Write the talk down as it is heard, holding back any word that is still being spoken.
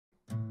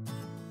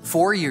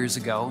4 years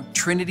ago,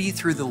 Trinity,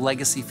 through the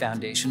Legacy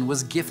Foundation,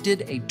 was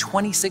gifted a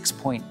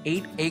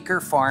 26.8-acre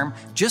farm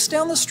just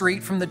down the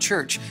street from the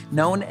church,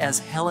 known as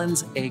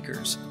Helen's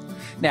Acres.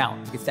 Now,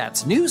 if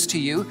that's news to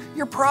you,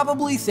 you're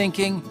probably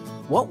thinking,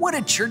 what would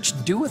a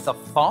church do with a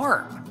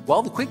farm?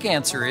 Well, the quick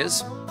answer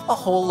is a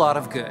whole lot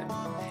of good.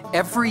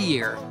 Every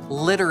year,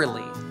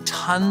 literally,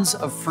 tons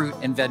of fruit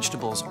and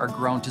vegetables are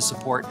grown to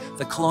support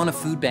the Kelowna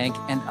Food Bank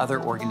and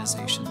other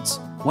organizations.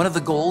 One of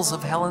the goals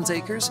of Helen's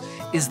Acres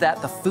is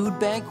that the food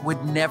bank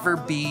would never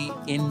be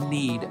in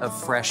need of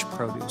fresh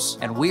produce,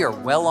 and we are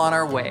well on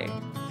our way.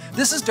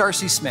 This is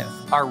Darcy Smith,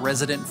 our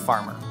resident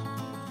farmer.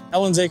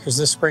 Helen's Acres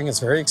this spring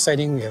is very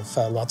exciting. We have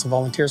lots of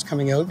volunteers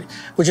coming out,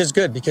 which is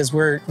good because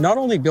we're not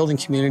only building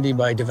community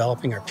by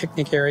developing our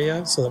picnic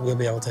area so that we'll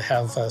be able to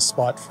have a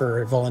spot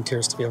for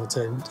volunteers to be able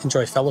to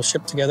enjoy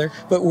fellowship together,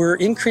 but we're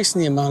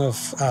increasing the amount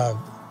of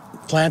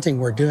planting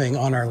we're doing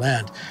on our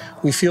land.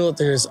 We feel that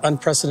there's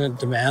unprecedented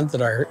demand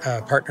that our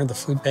partner, the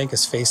food bank,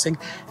 is facing,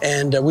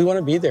 and we want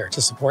to be there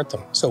to support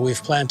them. So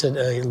we've planted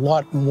a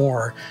lot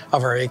more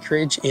of our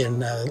acreage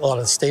in a lot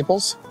of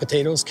staples,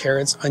 potatoes,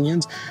 carrots,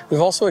 onions. We've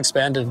also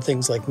expanded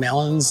things like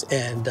melons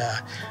and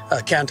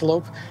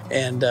cantaloupe,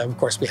 and of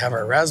course we have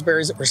our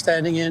raspberries that we're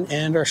standing in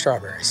and our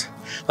strawberries.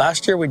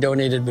 Last year, we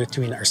donated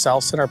between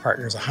ourselves and our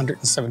partners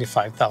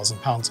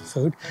 175,000 pounds of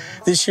food.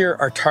 This year,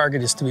 our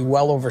target is to be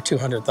well over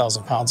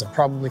 200,000 pounds and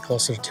probably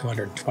closer to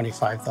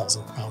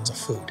 225,000 pounds of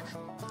food.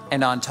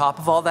 And on top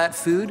of all that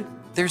food,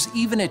 there's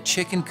even a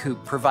chicken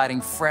coop providing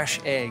fresh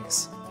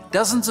eggs.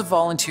 Dozens of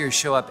volunteers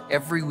show up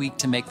every week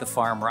to make the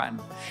farm run.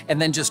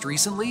 And then just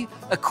recently,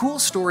 a cool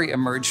story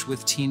emerged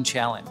with Teen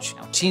Challenge.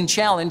 Now, Teen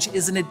Challenge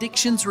is an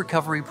addictions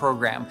recovery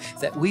program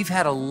that we've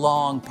had a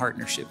long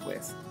partnership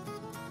with.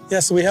 Yeah,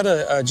 so we had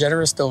a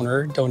generous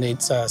donor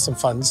donate some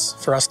funds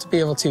for us to be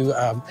able to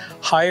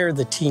hire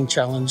the Teen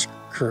Challenge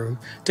crew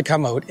to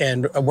come out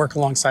and work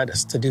alongside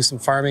us to do some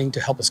farming, to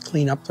help us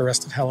clean up the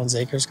rest of Helen's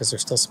Acres because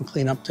there's still some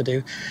cleanup to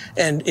do.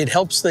 And it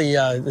helps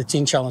the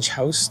Teen Challenge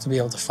house to be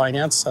able to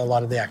finance a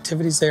lot of the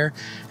activities there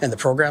and the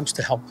programs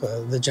to help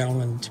the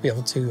gentleman to be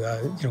able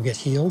to get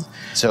healed.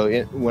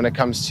 So when it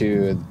comes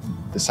to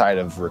the side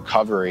of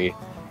recovery,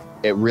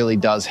 it really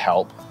does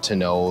help to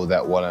know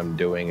that what I'm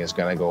doing is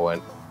going to go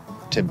in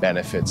to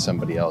benefit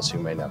somebody else who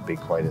may not be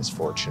quite as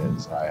fortunate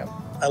as I am.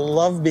 I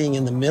love being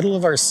in the middle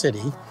of our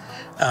city,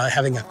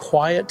 having a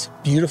quiet,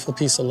 beautiful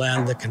piece of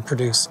land that can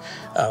produce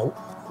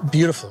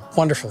beautiful,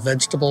 wonderful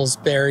vegetables,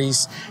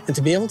 berries, and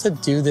to be able to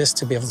do this,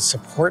 to be able to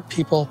support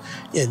people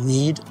in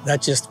need,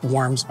 that just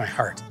warms my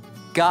heart.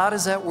 God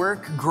is at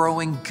work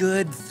growing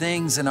good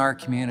things in our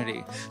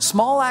community.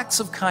 Small acts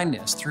of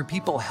kindness through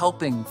people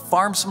helping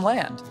farm some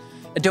land,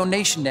 a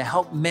donation to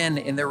help men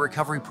in their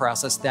recovery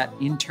process that,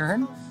 in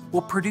turn,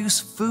 will produce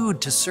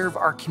food to serve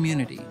our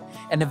community,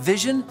 and a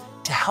vision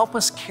to help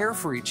us care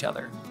for each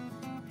other.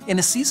 In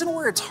a season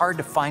where it's hard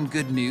to find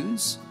good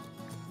news,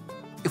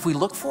 if we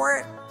look for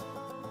it,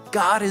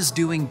 God is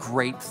doing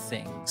great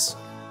things.